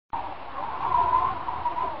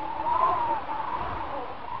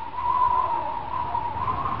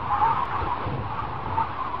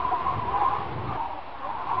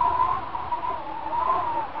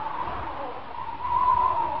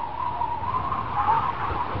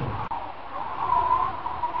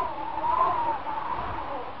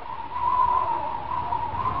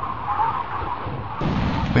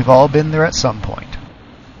We've all been there at some point.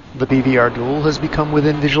 The BVR duel has become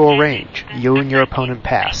within visual range. You and your opponent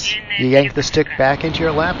pass. You yank the stick back into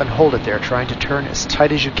your lap and hold it there, trying to turn as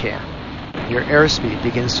tight as you can. Your airspeed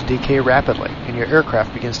begins to decay rapidly, and your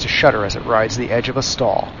aircraft begins to shudder as it rides the edge of a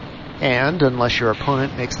stall. And, unless your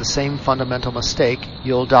opponent makes the same fundamental mistake,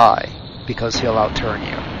 you'll die, because he'll outturn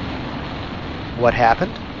you. What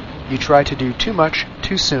happened? You tried to do too much,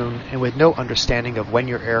 too soon, and with no understanding of when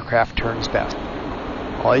your aircraft turns best.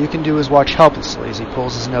 All you can do is watch helplessly as he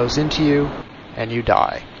pulls his nose into you, and you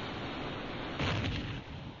die.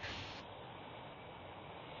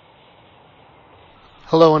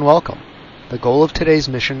 Hello and welcome. The goal of today's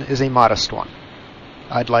mission is a modest one.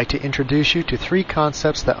 I'd like to introduce you to three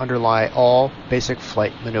concepts that underlie all basic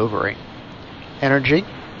flight maneuvering: energy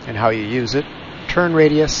and how you use it, turn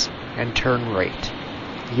radius, and turn rate.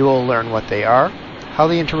 You will learn what they are, how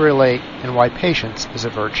they interrelate, and why patience is a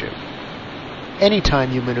virtue.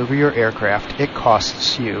 Anytime you maneuver your aircraft, it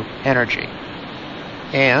costs you energy.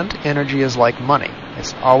 And energy is like money.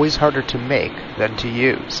 It's always harder to make than to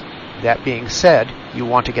use. That being said, you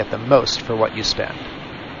want to get the most for what you spend.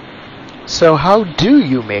 So how do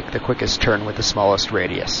you make the quickest turn with the smallest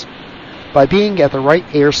radius? By being at the right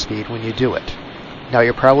airspeed when you do it. Now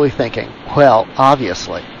you're probably thinking, well,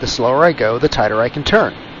 obviously, the slower I go, the tighter I can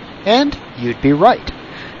turn. And you'd be right.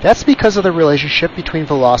 That's because of the relationship between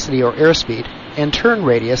velocity or airspeed and turn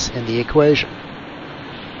radius in the equation.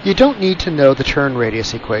 You don't need to know the turn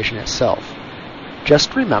radius equation itself.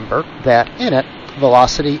 Just remember that in it,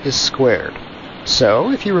 velocity is squared. So,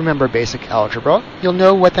 if you remember basic algebra, you'll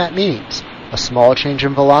know what that means. A small change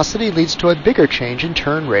in velocity leads to a bigger change in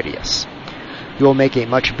turn radius. You will make a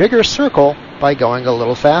much bigger circle by going a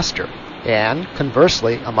little faster, and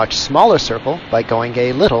conversely, a much smaller circle by going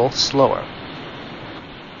a little slower.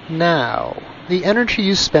 Now, the energy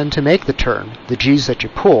you spend to make the turn, the G's that you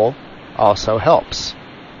pull, also helps.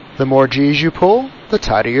 The more G's you pull, the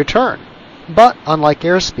tighter your turn. But, unlike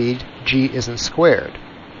airspeed, G isn't squared.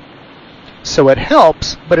 So it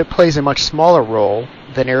helps, but it plays a much smaller role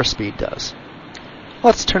than airspeed does.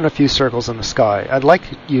 Let's turn a few circles in the sky. I'd like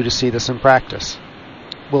you to see this in practice.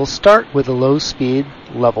 We'll start with a low-speed,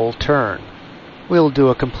 level turn. We'll do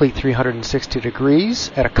a complete 360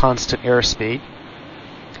 degrees at a constant airspeed.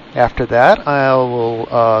 After that, I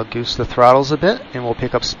will goose the throttles a bit, and we'll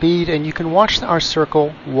pick up speed, and you can watch our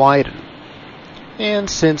circle widen. And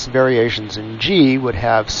since variations in G would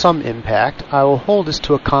have some impact, I will hold this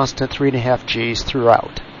to a constant 3.5 Gs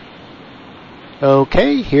throughout.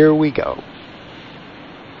 Okay, here we go.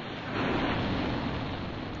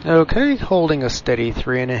 Okay, holding a steady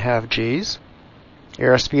 3.5 Gs.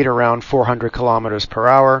 Airspeed around 400 kilometers per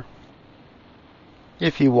hour.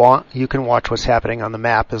 If you want, you can watch what's happening on the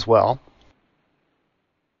map as well.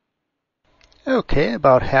 Okay,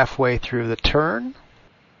 about halfway through the turn.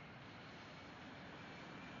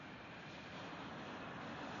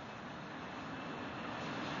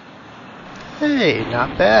 Hey,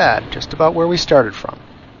 not bad. Just about where we started from.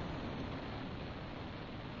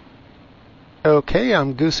 Okay,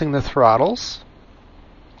 I'm goosing the throttles.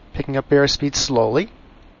 Picking up airspeed slowly.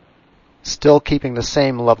 Still keeping the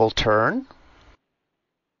same level turn.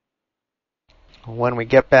 When we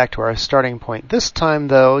get back to our starting point this time,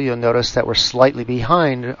 though, you'll notice that we're slightly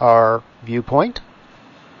behind our viewpoint.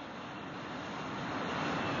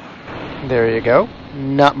 There you go.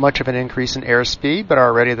 Not much of an increase in airspeed, but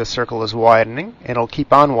already the circle is widening, and it'll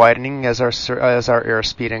keep on widening as our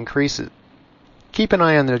airspeed increases. Keep an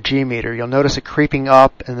eye on the G meter. You'll notice it creeping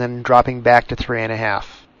up and then dropping back to 3.5.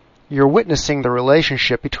 You're witnessing the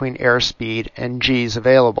relationship between airspeed and G's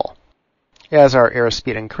available. As our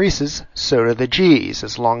airspeed increases, so do the G's,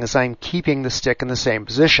 as long as I'm keeping the stick in the same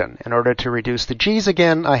position. In order to reduce the G's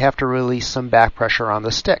again, I have to release some back pressure on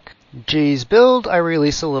the stick. G's build, I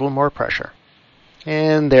release a little more pressure.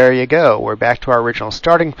 And there you go. We're back to our original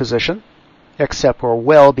starting position, except we're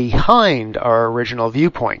well behind our original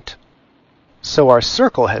viewpoint. So our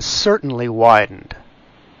circle has certainly widened.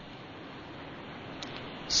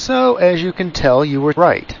 So, as you can tell, you were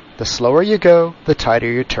right. The slower you go, the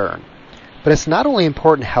tighter you turn. But it's not only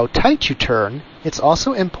important how tight you turn, it's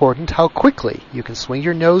also important how quickly you can swing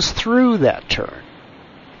your nose through that turn.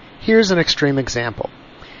 Here's an extreme example.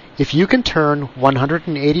 If you can turn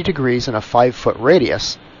 180 degrees in a 5-foot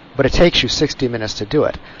radius, but it takes you 60 minutes to do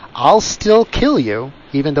it, I'll still kill you,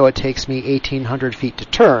 even though it takes me 1,800 feet to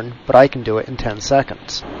turn, but I can do it in 10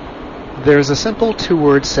 seconds. There's a simple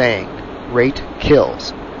two-word saying, rate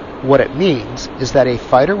kills. What it means is that a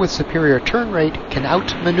fighter with superior turn rate can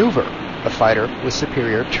outmaneuver a fighter with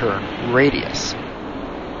superior turn radius.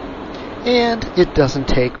 And it doesn't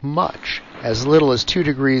take much. as little as 2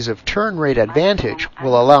 degrees of turn rate advantage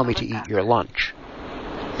will allow me to eat your lunch.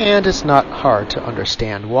 And it's not hard to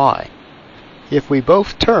understand why. If we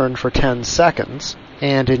both turn for 10 seconds,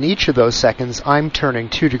 and in each of those seconds I'm turning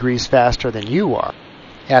 2 degrees faster than you are,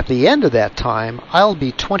 at the end of that time I'll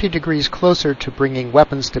be 20 degrees closer to bringing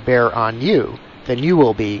weapons to bear on you than you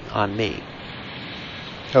will be on me.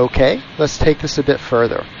 Okay, let's take this a bit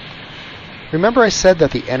further. Remember I said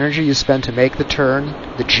that the energy you spend to make the turn,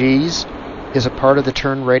 the G's, is a part of the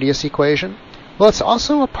turn radius equation? Well, it's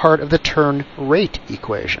also a part of the turn rate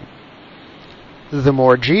equation. The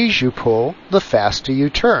more G's you pull, the faster you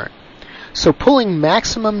turn. So pulling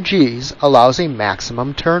maximum G's allows a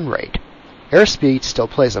maximum turn rate. Airspeed still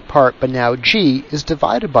plays a part, but now G is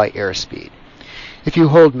divided by airspeed. If you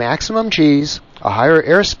hold maximum G's, a higher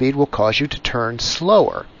airspeed will cause you to turn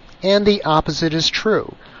slower. And the opposite is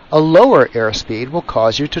true. A lower airspeed will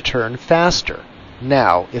cause you to turn faster.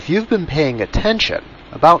 Now, if you've been paying attention,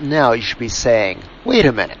 about now you should be saying, wait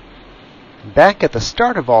a minute. Back at the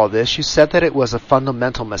start of all this, you said that it was a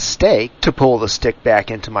fundamental mistake to pull the stick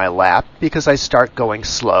back into my lap because I start going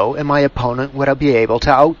slow and my opponent would be able to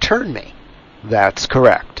outturn me. That's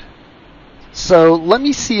correct. So let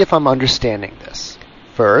me see if I'm understanding this.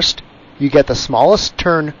 First, you get the smallest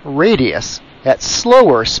turn radius at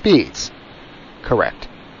slower speeds. Correct.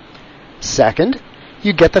 Second,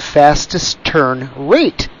 you get the fastest turn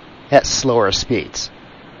rate at slower speeds.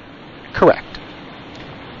 Correct.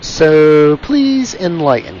 So please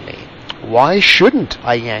enlighten me. Why shouldn't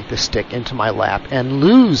I yank the stick into my lap and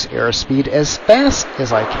lose airspeed as fast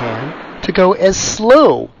as I can to go as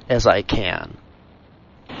slow as I can?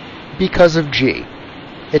 Because of G.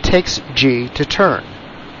 It takes G to turn.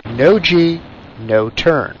 No G, no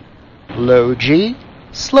turn. Low G,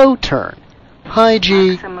 slow turn. High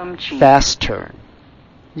G, fast turn.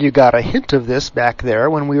 You got a hint of this back there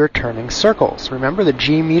when we were turning circles. Remember the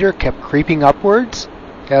G meter kept creeping upwards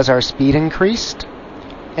as our speed increased?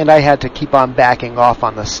 And I had to keep on backing off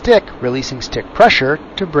on the stick, releasing stick pressure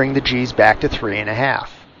to bring the G's back to 3.5.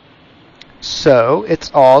 So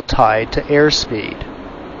it's all tied to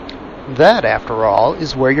airspeed. That, after all,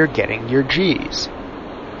 is where you're getting your G's.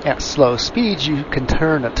 At slow speeds, you can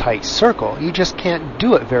turn a tight circle. You just can't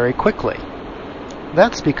do it very quickly.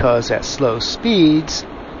 That's because at slow speeds,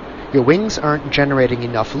 your wings aren't generating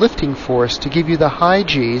enough lifting force to give you the high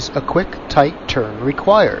G's a quick, tight turn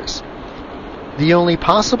requires. The only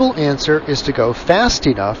possible answer is to go fast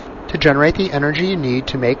enough to generate the energy you need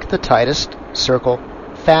to make the tightest circle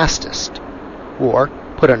fastest. Or,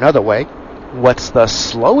 put another way, what's the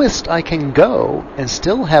slowest I can go and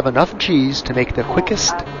still have enough G's to make the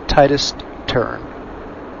quickest, tightest turn?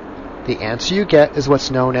 The answer you get is what's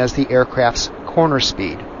known as the aircraft's corner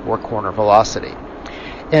speed, or corner velocity.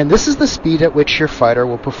 And this is the speed at which your fighter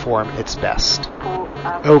will perform its best.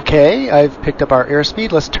 Okay, I've picked up our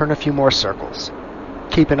airspeed. Let's turn a few more circles.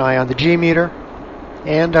 Keep an eye on the G meter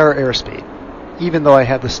and our airspeed. Even though I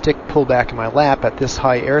have the stick pulled back in my lap at this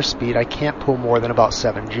high airspeed, I can't pull more than about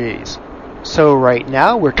 7 G's. So right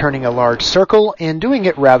now we're turning a large circle and doing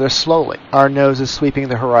it rather slowly. Our nose is sweeping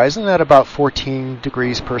the horizon at about 14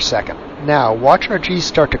 degrees per second. Now watch our G's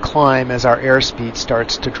start to climb as our airspeed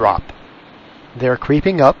starts to drop. They're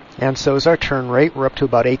creeping up, and so is our turn rate. We're up to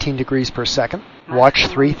about 18 degrees per second. Watch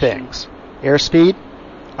 3 things: airspeed,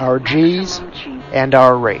 our G's, and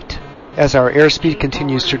our rate. As our airspeed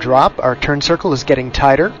continues to drop, our turn circle is getting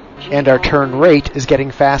tighter, and our turn rate is getting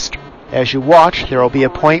faster. As you watch, there will be a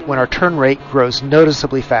point when our turn rate grows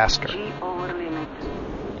noticeably faster.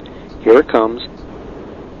 Here it comes.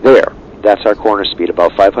 There. That's our corner speed,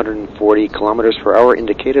 about 540 kilometers per hour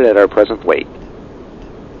indicated at our present weight.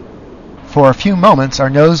 For a few moments, our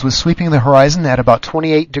nose was sweeping the horizon at about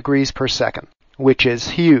 28 degrees per second, which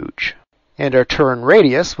is huge. And our turn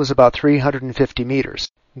radius was about 350 meters.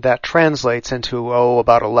 That translates into,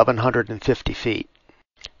 about 1,150 feet.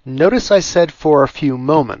 Notice I said for a few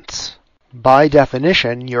moments. By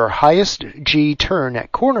definition, your highest G turn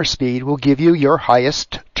at corner speed will give you your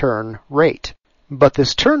highest turn rate. But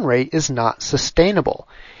this turn rate is not sustainable.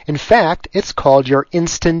 In fact, it's called your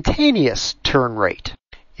instantaneous turn rate.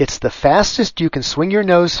 It's the fastest you can swing your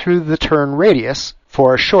nose through the turn radius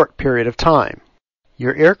for a short period of time.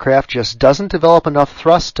 Your aircraft just doesn't develop enough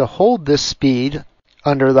thrust to hold this speed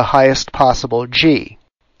under the highest possible G,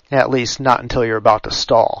 at least not until you're about to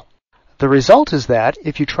stall. The result is that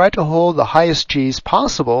if you try to hold the highest G's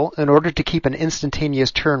possible in order to keep an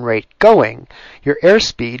instantaneous turn rate going, your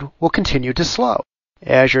airspeed will continue to slow.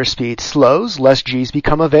 As your speed slows, less G's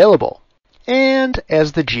become available. And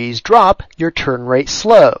as the G's drop, your turn rate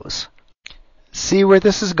slows. See where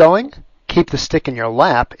this is going? Keep the stick in your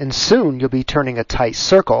lap, and soon you'll be turning a tight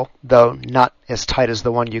circle, though not as tight as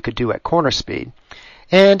the one you could do at corner speed.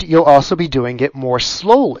 And you'll also be doing it more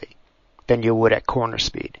slowly than you would at corner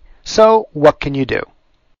speed. So what can you do?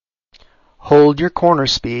 Hold your corner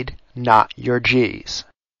speed, not your G's.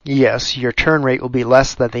 Yes, your turn rate will be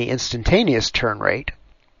less than the instantaneous turn rate,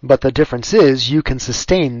 but the difference is you can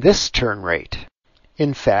sustain this turn rate.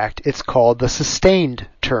 In fact, it's called the sustained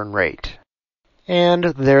turn rate. And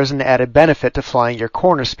there's an added benefit to flying your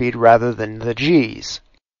corner speed rather than the G's.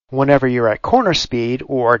 Whenever you're at corner speed,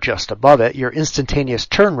 or just above it, your instantaneous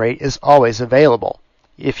turn rate is always available.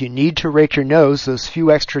 If you need to rake your nose those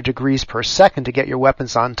few extra degrees per second to get your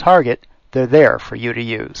weapons on target, they're there for you to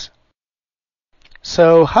use.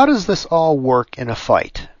 So how does this all work in a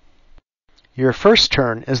fight? Your first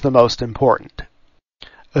turn is the most important.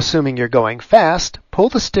 Assuming you're going fast, pull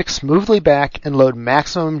the stick smoothly back and load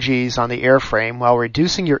maximum G's on the airframe while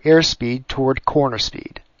reducing your airspeed toward corner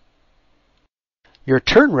speed. Your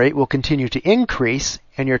turn rate will continue to increase,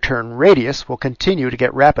 and your turn radius will continue to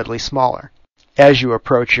get rapidly smaller. As you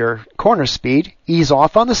approach your corner speed, ease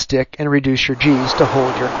off on the stick and reduce your G's to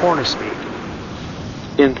hold your corner speed.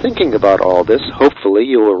 In thinking about all this, hopefully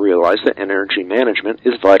you will realize that energy management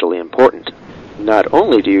is vitally important. Not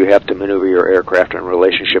only do you have to maneuver your aircraft in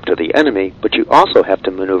relationship to the enemy, but you also have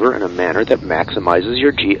to maneuver in a manner that maximizes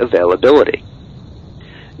your G availability.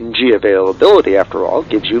 G availability, after all,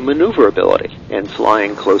 gives you maneuverability, and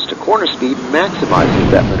flying close to corner speed maximizes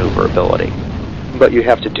that maneuverability. But you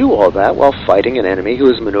have to do all that while fighting an enemy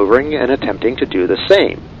who is maneuvering and attempting to do the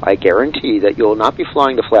same. I guarantee that you will not be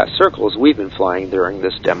flying the flat circles we've been flying during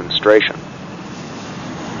this demonstration.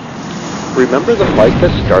 Remember the fight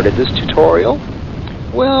that started this tutorial?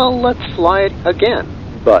 Well, let's fly it again,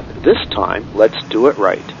 but this time, let's do it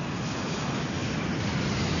right.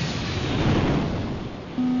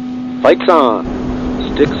 Fight's on!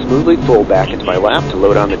 Stick smoothly full back into my lap to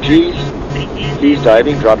load on the G's. He's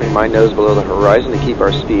diving, dropping my nose below the horizon to keep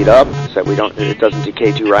our speed up so that it doesn't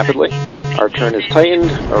decay too rapidly. Our turn is tightened,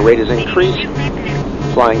 our rate is increased.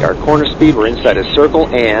 Flying our corner speed, we're inside a circle,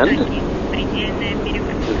 and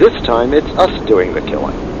this time it's us doing the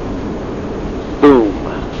killing. Boom.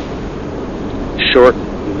 Short,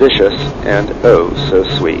 vicious, and oh so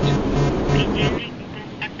sweet.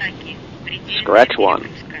 Scratch one.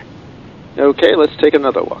 Okay, let's take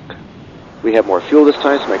another look. We have more fuel this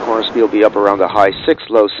time, so my corner speed will be up around the high 6,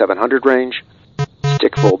 low 700 range.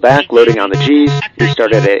 Stick full back, loading on the G's. We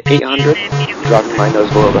started at 800, dropping my nose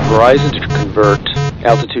below the horizon to convert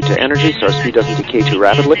altitude to energy so our speed doesn't decay too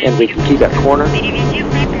rapidly, and we can keep at corner.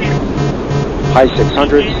 High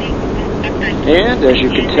 600s, and as you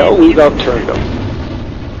can tell, we've outturned them.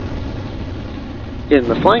 In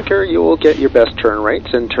the flanker, you will get your best turn rates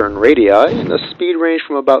and turn radii in the speed range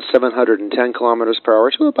from about 710 kilometers per hour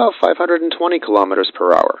to about 520 kilometers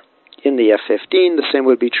per hour. In the F-15, the same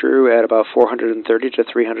would be true at about 430 to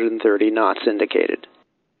 330 knots indicated.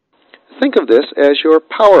 Think of this as your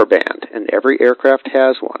power band, and every aircraft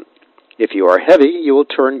has one. If you are heavy, you will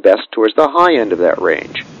turn best towards the high end of that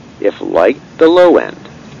range. If light, the low end.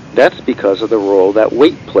 That's because of the role that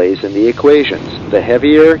weight plays in the equations. The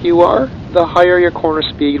heavier you are, the higher your corner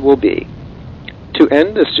speed will be. To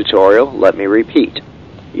end this tutorial, let me repeat.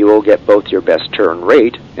 You will get both your best turn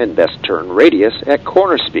rate and best turn radius at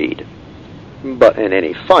corner speed. But in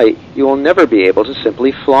any fight, you will never be able to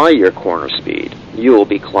simply fly your corner speed. You will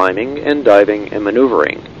be climbing and diving and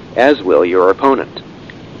maneuvering, as will your opponent.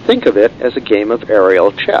 Think of it as a game of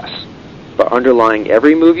aerial chess. But underlying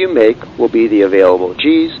every move you make will be the available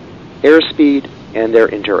G's, airspeed, and their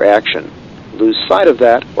interaction. Lose sight of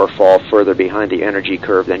that or fall further behind the energy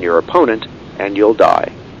curve than your opponent, and you'll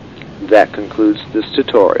die. That concludes this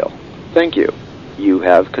tutorial. Thank you. You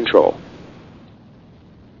have control.